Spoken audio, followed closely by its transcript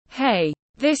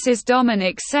This is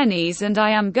Dominic Senes and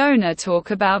I am gonna talk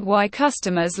about why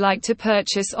customers like to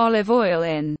purchase olive oil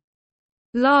in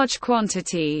large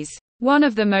quantities. One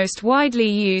of the most widely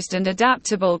used and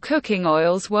adaptable cooking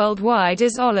oils worldwide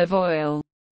is olive oil.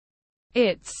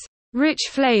 Its rich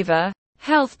flavor,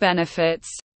 health benefits,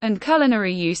 and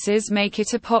culinary uses make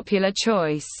it a popular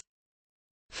choice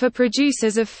for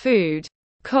producers of food,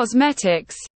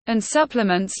 cosmetics, and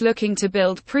supplements looking to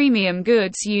build premium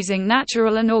goods using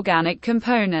natural and organic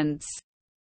components.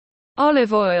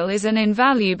 Olive oil is an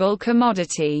invaluable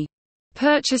commodity.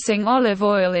 Purchasing olive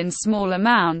oil in small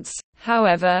amounts,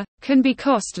 however, can be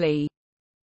costly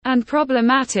and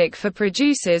problematic for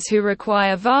producers who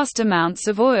require vast amounts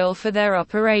of oil for their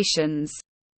operations.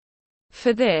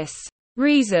 For this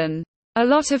reason, a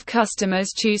lot of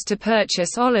customers choose to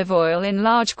purchase olive oil in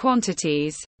large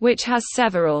quantities, which has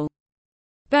several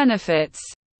benefits.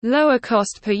 Lower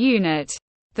cost per unit.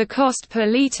 The cost per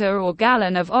liter or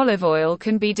gallon of olive oil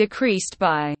can be decreased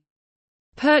by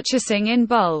purchasing in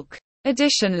bulk.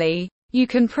 Additionally, you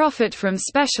can profit from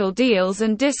special deals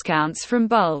and discounts from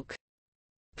bulk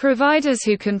providers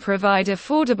who can provide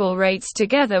affordable rates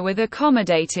together with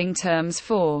accommodating terms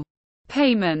for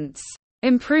payments.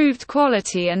 Improved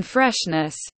quality and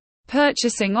freshness.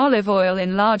 Purchasing olive oil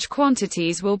in large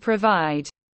quantities will provide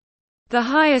the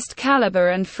highest caliber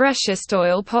and freshest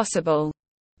oil possible.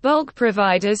 Bulk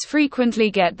providers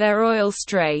frequently get their oil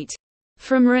straight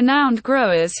from renowned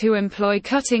growers who employ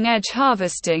cutting-edge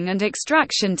harvesting and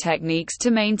extraction techniques to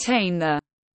maintain the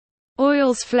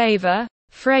oil's flavor,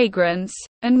 fragrance,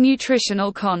 and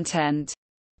nutritional content.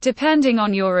 Depending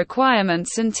on your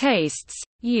requirements and tastes,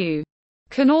 you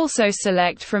can also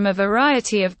select from a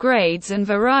variety of grades and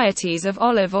varieties of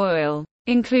olive oil,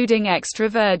 including extra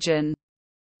virgin,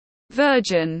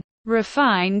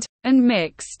 refined, and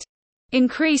mixed.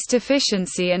 Increased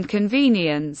efficiency and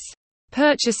convenience.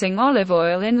 Purchasing olive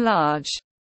oil in large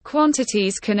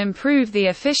quantities can improve the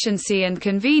efficiency and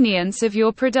convenience of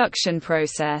your production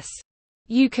process.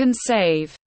 You can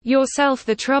save yourself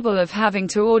the trouble of having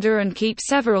to order and keep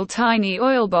several tiny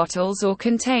oil bottles or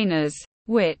containers,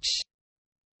 which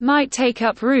might take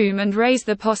up room and raise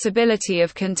the possibility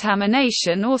of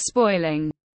contamination or spoiling.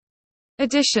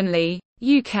 Additionally,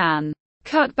 you can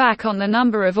cut back on the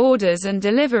number of orders and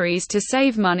deliveries to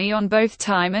save money on both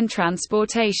time and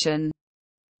transportation.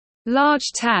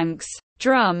 Large tanks,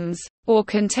 drums, or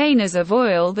containers of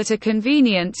oil that are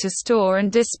convenient to store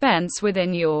and dispense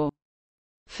within your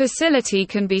facility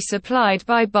can be supplied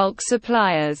by bulk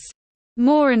suppliers.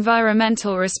 More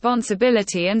environmental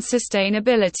responsibility and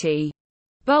sustainability.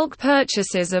 Bulk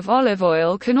purchases of olive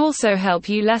oil can also help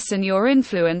you lessen your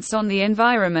influence on the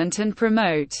environment and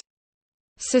promote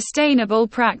sustainable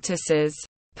practices.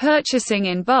 Purchasing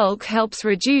in bulk helps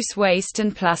reduce waste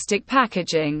and plastic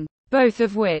packaging, both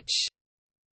of which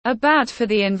are bad for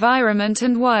the environment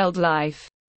and wildlife.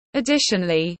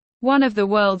 Additionally, one of the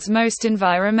world's most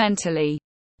environmentally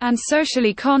and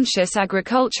socially conscious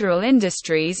agricultural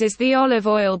industries is the olive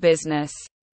oil business.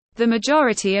 The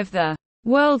majority of the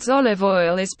world's olive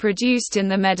oil is produced in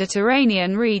the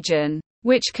Mediterranean region,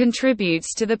 which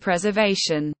contributes to the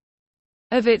preservation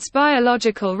of its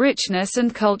biological richness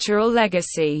and cultural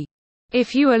legacy.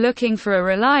 If you are looking for a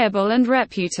reliable and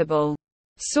reputable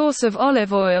source of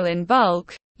olive oil in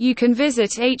bulk, you can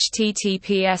visit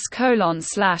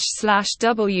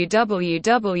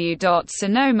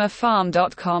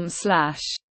https://www.sonomafarm.com/.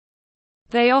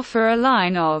 They offer a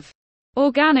line of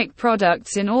organic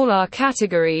products in all our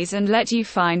categories and let you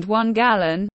find 1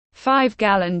 gallon,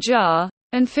 5-gallon jar,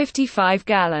 and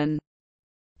 55-gallon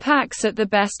packs at the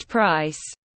best price.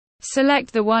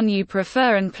 Select the one you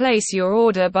prefer and place your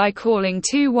order by calling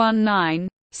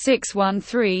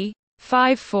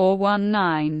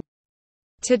 219-613-5419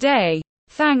 today.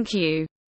 Thank you.